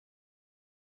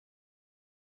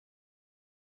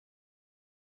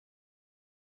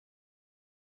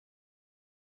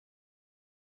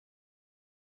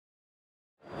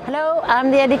Hello,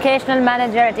 I'm the educational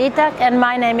manager at Etac and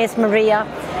my name is Maria,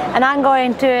 and I'm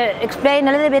going to explain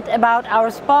a little bit about our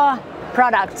spa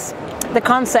products, the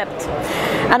concept.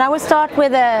 And I will start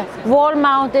with a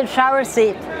wall-mounted shower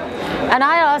seat. And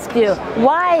I ask you,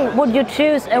 why would you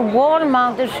choose a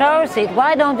wall-mounted shower seat?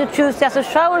 Why don't you choose just a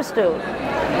shower stool?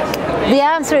 The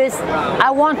answer is,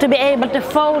 I want to be able to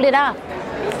fold it up,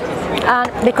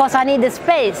 because I need the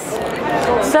space.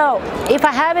 So if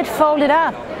I have it folded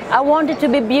up, I want it to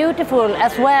be beautiful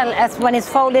as well as when it's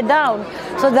folded down.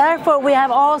 So therefore we have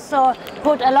also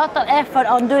put a lot of effort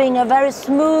on doing a very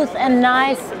smooth and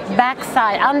nice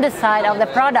backside, underside of the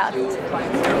product.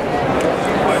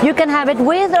 You can have it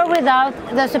with or without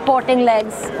the supporting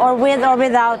legs, or with or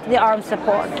without the arm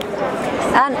support.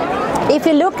 And if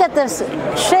you look at this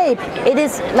shape, it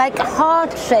is like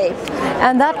heart shape.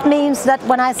 And that means that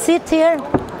when I sit here,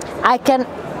 I can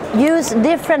use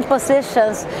different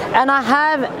positions, and I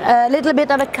have a little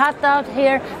bit of a cutout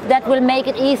here that will make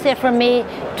it easier for me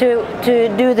to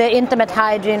do the intimate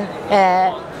hygiene.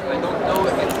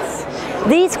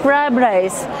 These grab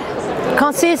rails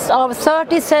consist of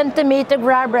 30-centimeter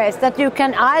grab rails that you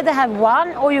can either have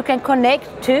one, or you can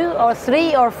connect 2 or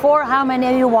 3 or 4, how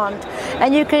many you want,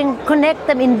 and you can connect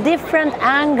them in different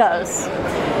angles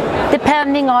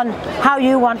depending on how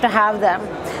you want to have them.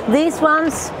 These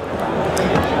ones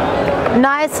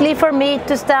nicely for me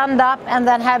to stand up and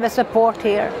then have a support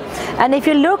here. And if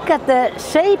you look at the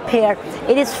shape here,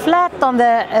 it is flat on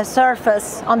the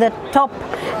surface, on the top,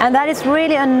 and that is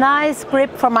really a nice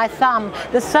grip for my thumb.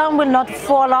 The thumb will not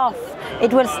fall off,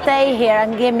 it will stay here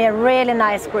and give me a really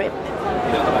nice grip.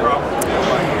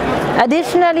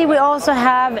 Additionally, we also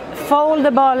have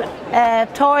foldable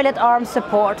toilet arm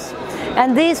supports,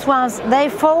 and these ones, they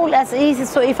fold as easy,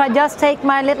 so if I just take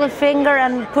my little finger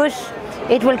and push,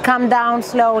 it will come down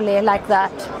slowly like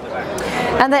that.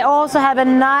 And they also have a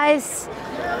nice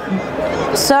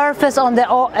surface on the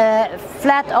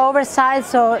flat overside,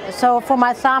 so for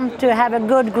my thumb to have a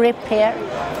good grip here.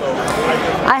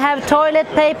 I have toilet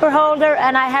paper holder,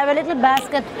 and I have a little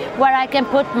basket where I can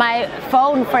put my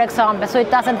phone, for example, so it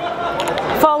doesn't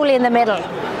fold in the middle.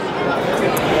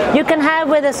 You can have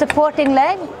with a supporting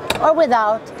leg or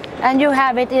without, and you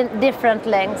have it in different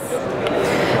lengths.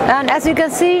 And as you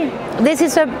can see, this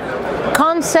is a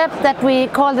concept that we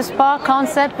call the spa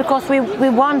concept, because we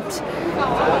want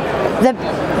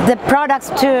the products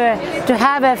to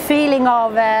have a feeling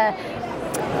of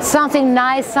something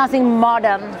nice, something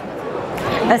modern,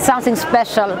 and something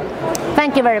special.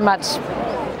 Thank you very much.